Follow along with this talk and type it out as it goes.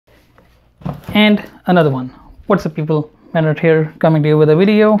And another one. What's up people, ManRat here, coming to you with a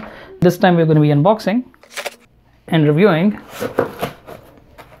video. This time we're going to be unboxing and reviewing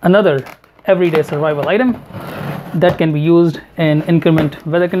another everyday survival item that can be used in inclement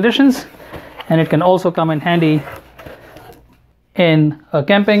weather conditions, and it can also come in handy in a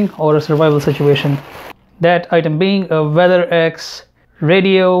camping or a survival situation. That item being a WR383R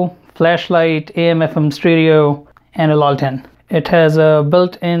radio, flashlight, AM/FM stereo, and a LOL10. It has a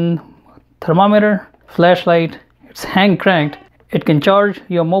built-in thermometer, flashlight, it's hand cranked, it can charge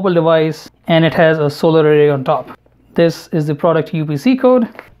your mobile device, and it has a solar array on top. This is the product UPC code,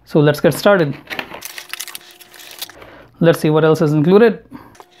 so let's get started. Let's see what else is included.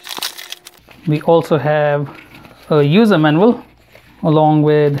 We also have a user manual along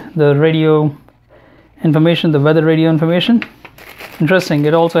with the radio information, the weather radio information. Interesting,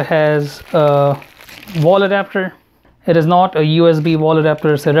 it also has a wall adapter. It is not a USB wall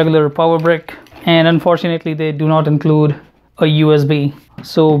adapter, it's a regular power brick, and unfortunately they do not include a USB.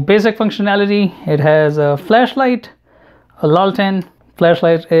 So basic functionality, it has a flashlight, a LOL10.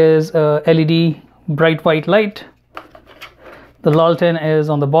 Flashlight is a LED bright white light. The LOL10 is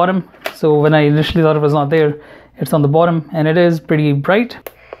on the bottom, so when I initially thought it was not there, it's on the bottom, and it is pretty bright.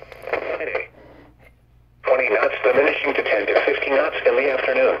 20 knots diminishing to 10 to 50 knots in the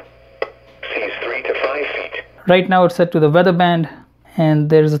afternoon. Seas 3 to 5 feet. Right now it's set to the weather band, and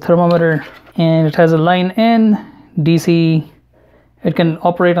there's a thermometer, and it has a line in DC. It can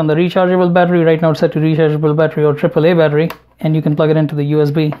operate on the rechargeable battery. Right now it's set to rechargeable battery or AAA battery, and you can plug it into the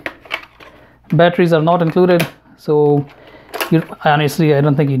USB. Batteries are not included, so honestly I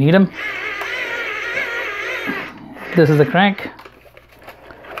don't think you need them. This is the crank,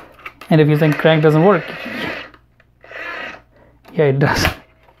 and if you think crank doesn't work, yeah, it does.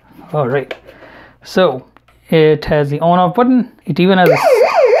 All right, so it has the on-off button. It even has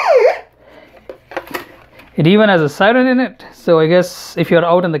a siren in it. So I guess if you're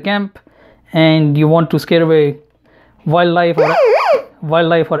out in the camp and you want to scare away wildlife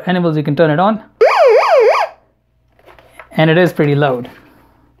or animals, you can turn it on, and it is pretty loud.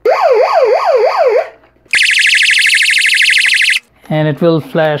 And it will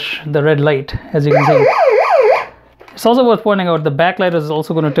snapsh the red light, as you can see. It's also worth pointing out the backlight is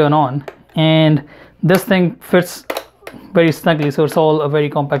also going to turn on, and this thing fits very snugly, so it's all a very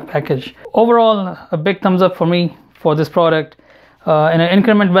compact package. Overall, a big thumbs up for me for this product. In an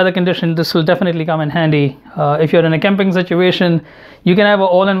inclement weather condition, this will definitely come in handy. If you're in a camping situation, you can have an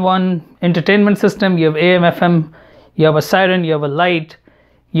all-in-one entertainment system. You have AM/FM, you have a siren, you have a light,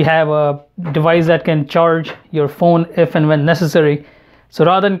 you have a device that can charge your phone if and when necessary. So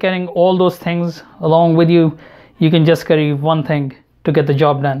rather than carrying all those things along with you, you can just carry one thing to get the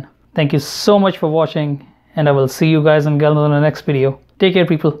job done. Thank you so much for watching, and I will see you guys and gals in the next video. Take care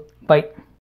people. Bye.